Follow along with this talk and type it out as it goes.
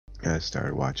I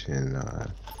started watching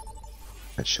that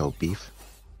show Beef.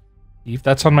 Beef?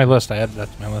 That's on my list. I added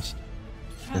that to my list.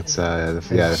 It's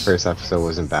the first episode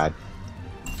wasn't bad.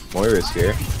 Moira's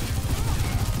here.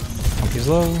 Monkey's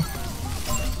low.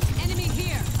 Enemy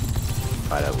here.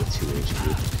 Fight out with 2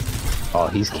 HP. Oh,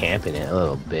 he's camping it, a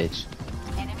little bitch.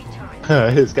 Enemy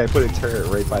turret. This guy put a turret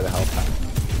right by the health pack.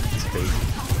 It's crazy.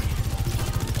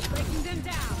 Breaking them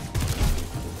down.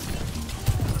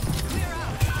 Clear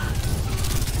out.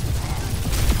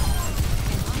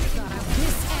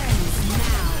 This ends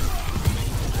now.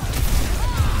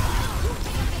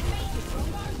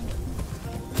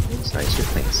 It's nice you're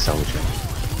playing Sojourn.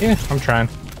 Yeah, I'm trying.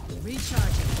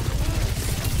 Recharging.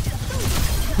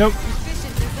 Nope.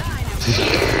 Efficient design.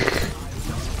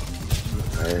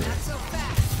 Alright. Not so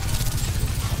fast.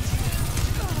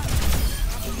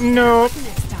 Nope.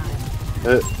 Next time.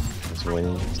 It's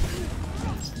winning.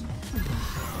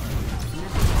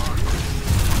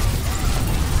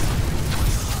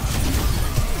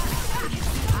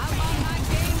 I'm on my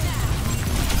game now.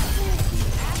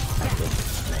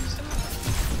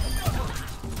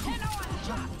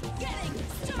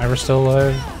 Ira's still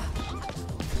alive.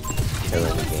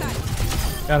 Killing the game.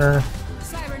 Got her.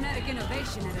 Cybernetic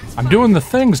innovation at its I'm doing the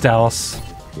things, Dallas.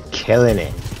 You're killing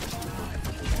it.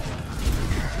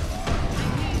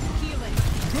 healing.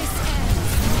 This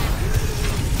ends.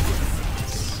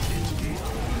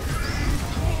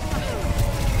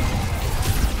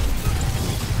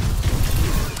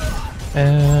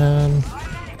 And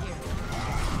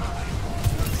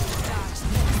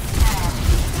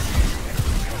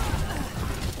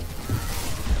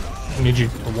I need you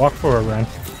to walk forward, Ren.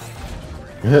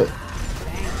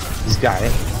 He's got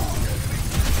it.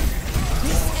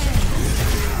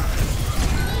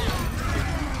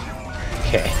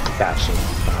 Okay, dashing.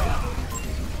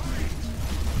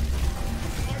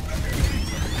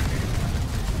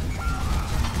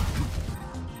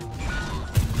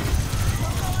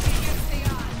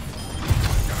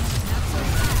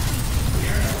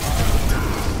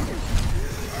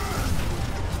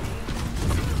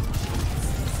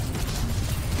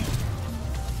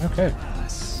 Okay.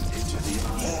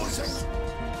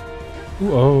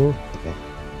 Ooh, oh. Okay.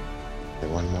 There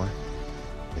one more.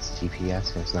 It's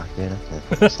GPS and it's not good.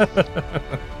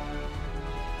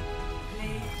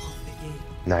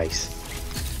 Nice.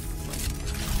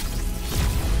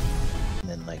 And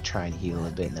then like try and heal a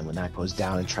bit, and then when that goes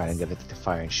down, and try and get it to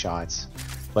firing shots.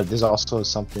 But there's also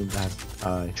something that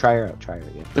try her out.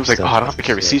 Yeah. It was like, oh, I don't have to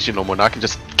carry Siege no more. Now I can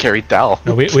just carry Dal.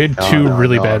 No, we had two No,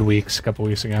 really no. bad weeks a couple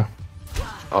weeks ago.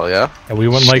 Oh yeah. And we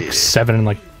went like Shit. 7 and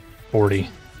like 40.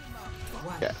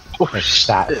 Yeah. Like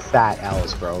fat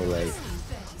L's, bro. Like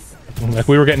Like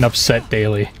we were getting upset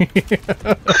daily. We're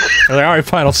like, all right,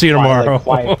 fine, I'll see you tomorrow.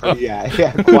 quiet for,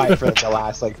 quiet for like the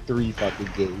last like 3 fucking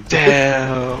games.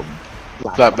 Damn.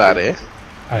 Last That bad, fucking eh? games.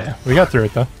 Oh, yeah, we got through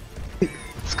it though.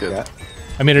 It's good. Yeah.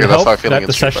 I mean, it Yeah, that's how I helped feel that the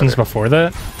against Street sessions Fighter. before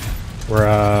that, where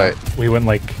Right. we went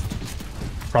like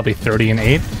probably 30 and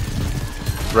 8.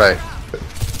 Right.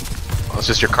 Well, it's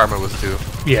just your karma was due.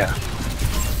 Yeah.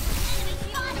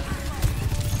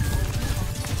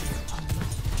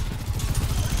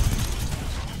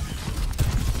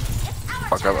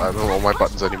 Fuck, I don't know my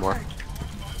buttons anymore.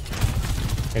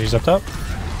 Okay, he's up top.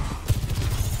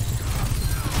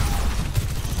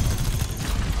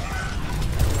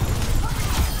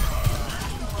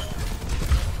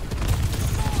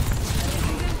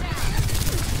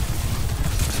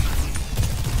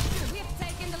 We've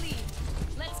taken the lead.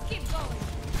 Let's keep going.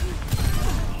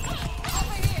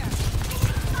 Over here.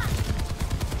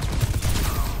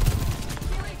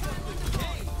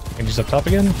 And he's up top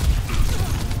again.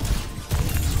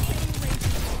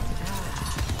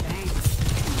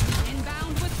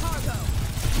 Inbound with cargo.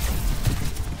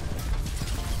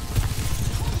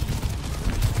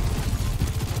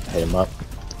 Hit him up.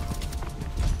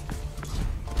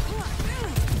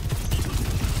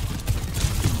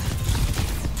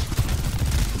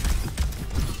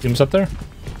 Team's up there.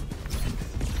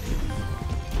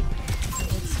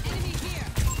 Enemy here.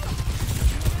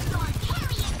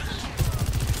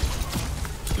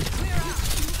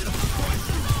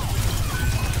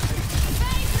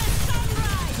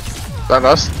 Is that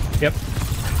us? Yep.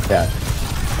 Yeah.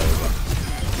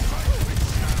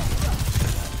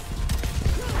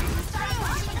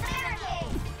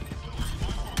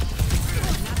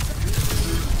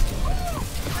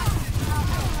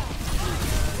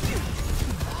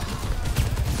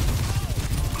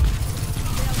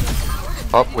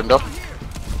 Up, window.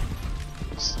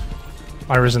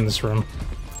 Ira's in this room.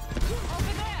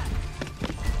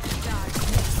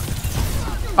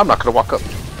 I'm not gonna walk up.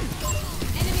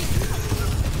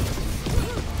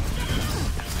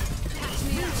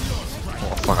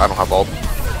 I don't have ult.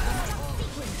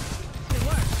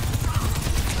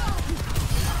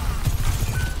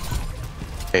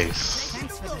 Ace.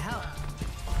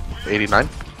 89.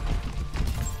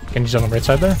 Can you use on the right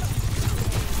side there?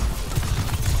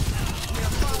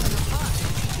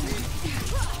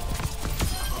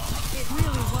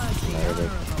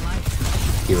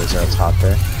 Healers are on top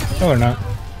there. No, they're not.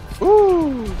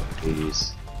 Woo!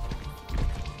 80s.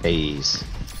 A's.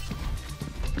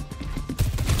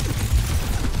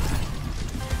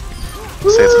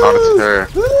 Say it's an honor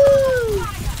to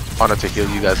honor to heal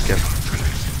you guys again.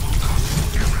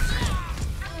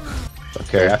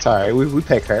 Okay, that's alright. We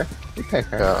pick her. We pick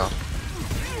her. Yeah.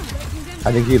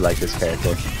 I think you'd like this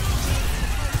character.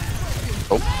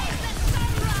 Oh.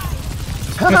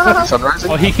 Sunrise.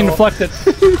 Oh, he can deflect it.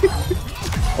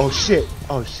 Oh shit!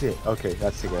 Oh shit! Okay,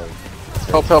 that's the guy.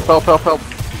 Help! Help! Help! Help! Help!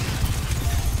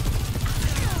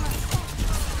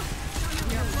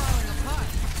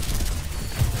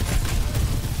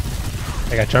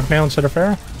 I got junk mail instead of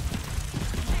Pharah.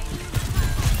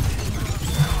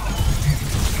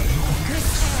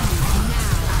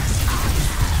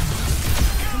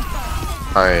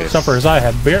 Nice. Suffer as I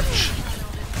have, bitch.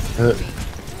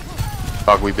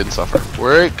 Dog, we've been suffering.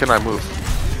 Where can I move?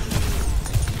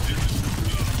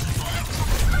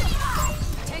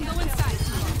 Tango in sight.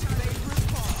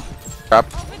 Crap.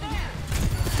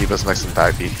 Keep us nice and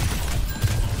tidy.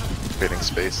 Creating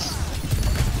space.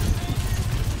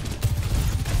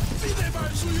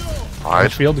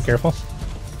 Alright. Field, be careful.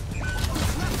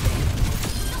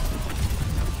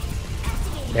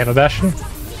 Nano Bastion.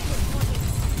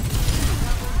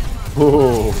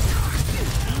 Whoa!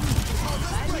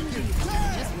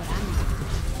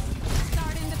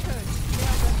 Starting the purge.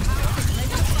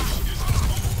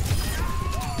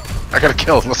 I got a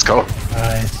kill. Let's go.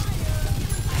 Nice.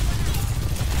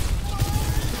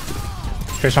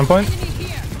 Trace on point.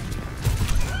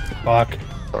 Fuck.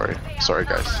 Sorry. Sorry,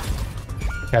 guys.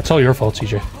 Yeah, it's all your fault,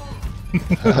 CJ.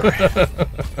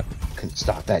 Couldn't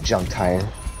stop that junk tire.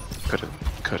 Couldn't.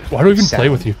 Why do we even play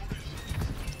with you?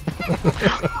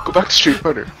 Go back to Street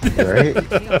Fighter. Right?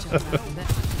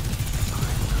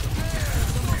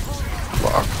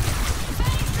 Fuck.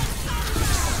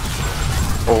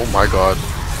 Oh my god.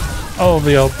 Oh,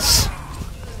 the ults.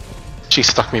 She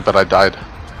stuck me, but I died.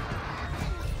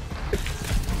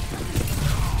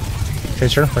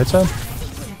 Chaser, right side.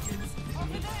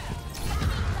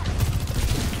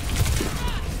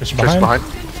 Chaser Trace behind. behind.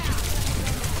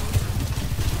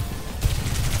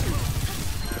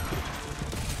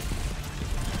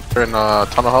 They're in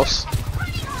tunnel house.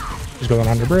 He's going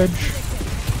under bridge.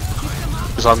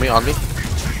 He's on me, on me.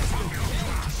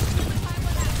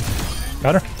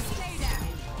 Got her.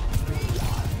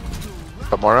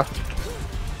 Gamora.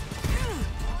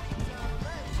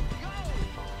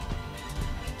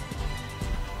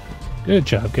 Good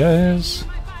job, guys.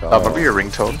 Remember your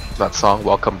ringtone? That song,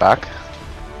 Welcome Back?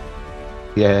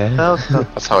 Yeah.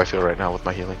 That's how I feel right now with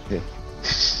my healing. Yeah.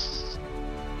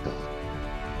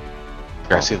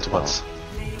 I see him 2 months.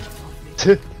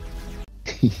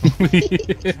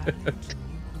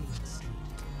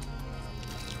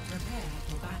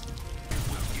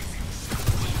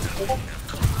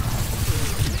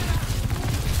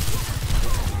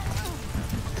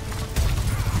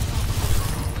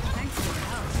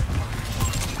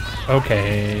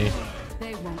 Okay.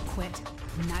 They won't quit.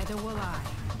 Neither will I.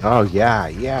 Oh yeah,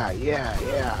 yeah, yeah,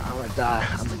 yeah. I'm gonna die.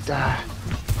 I'm gonna die.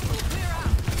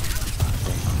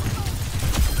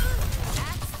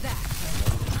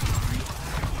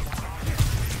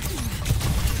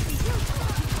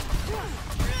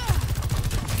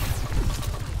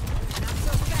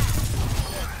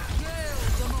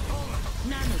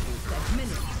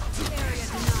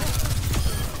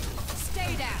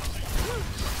 Stay down.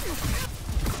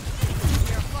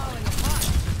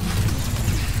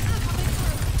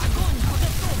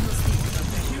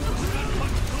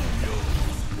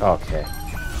 Okay.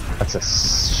 That's a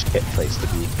shit place to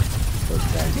be. Those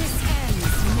guys. This ends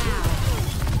now.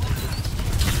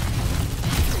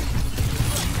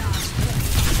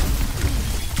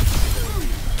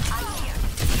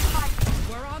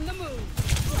 We're on the move.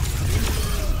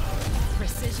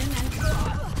 Precision and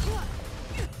control.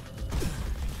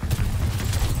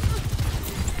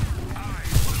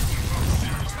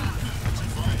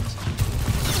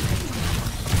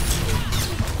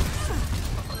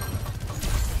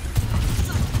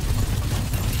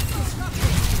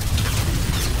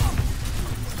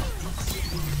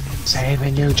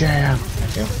 Saving you, jam.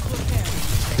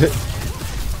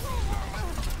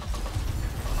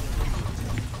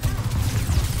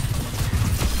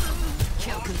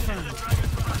 Kill confirmed.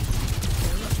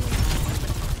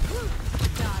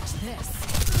 Got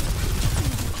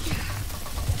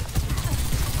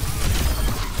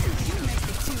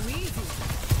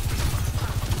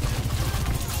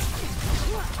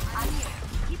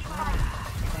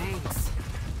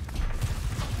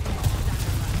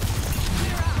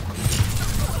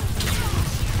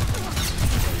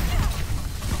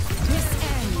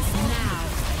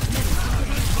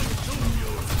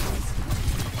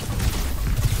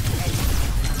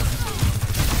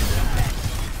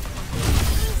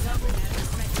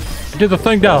did the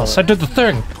thing, Dallas. I did the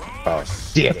thing. Oh,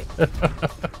 did it.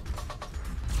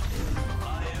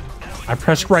 I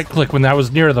pressed right click when that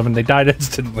was near them and they died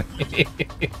instantly.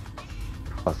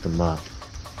 Fuck them up.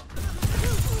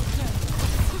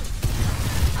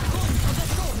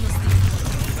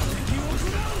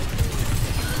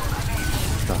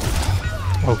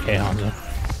 Okay, Hamza.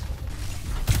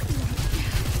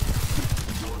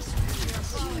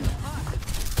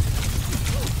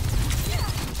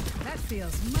 That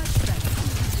feels much better.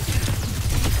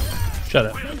 Shut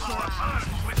up.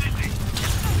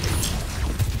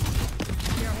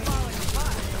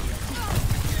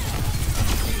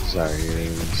 Sorry,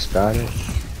 you just got it?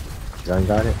 Done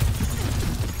got it?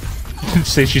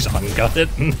 Say she's ungutted.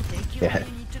 Yeah.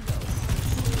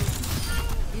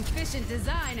 Efficient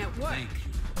design at work.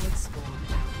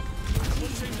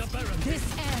 This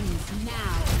ends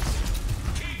now.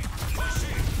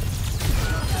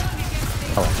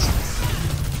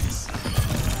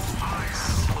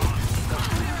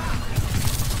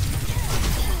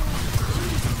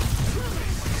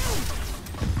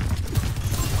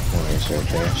 Oh, here's her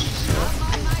trash.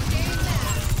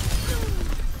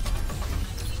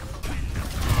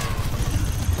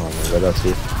 Oh, my God, that's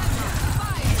it.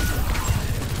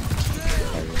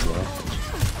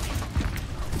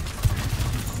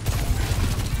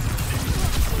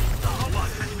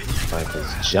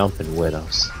 Michael's jumping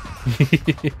widows. 30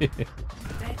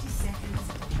 seconds.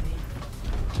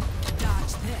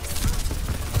 Dodge this.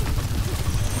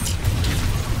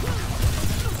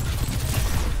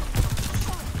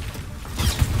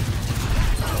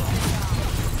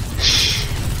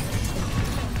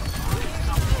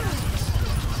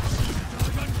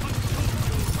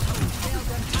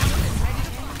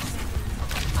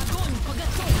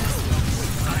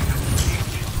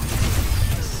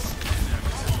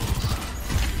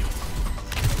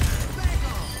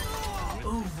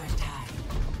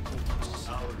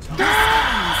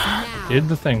 Did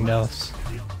the thing, Dallas.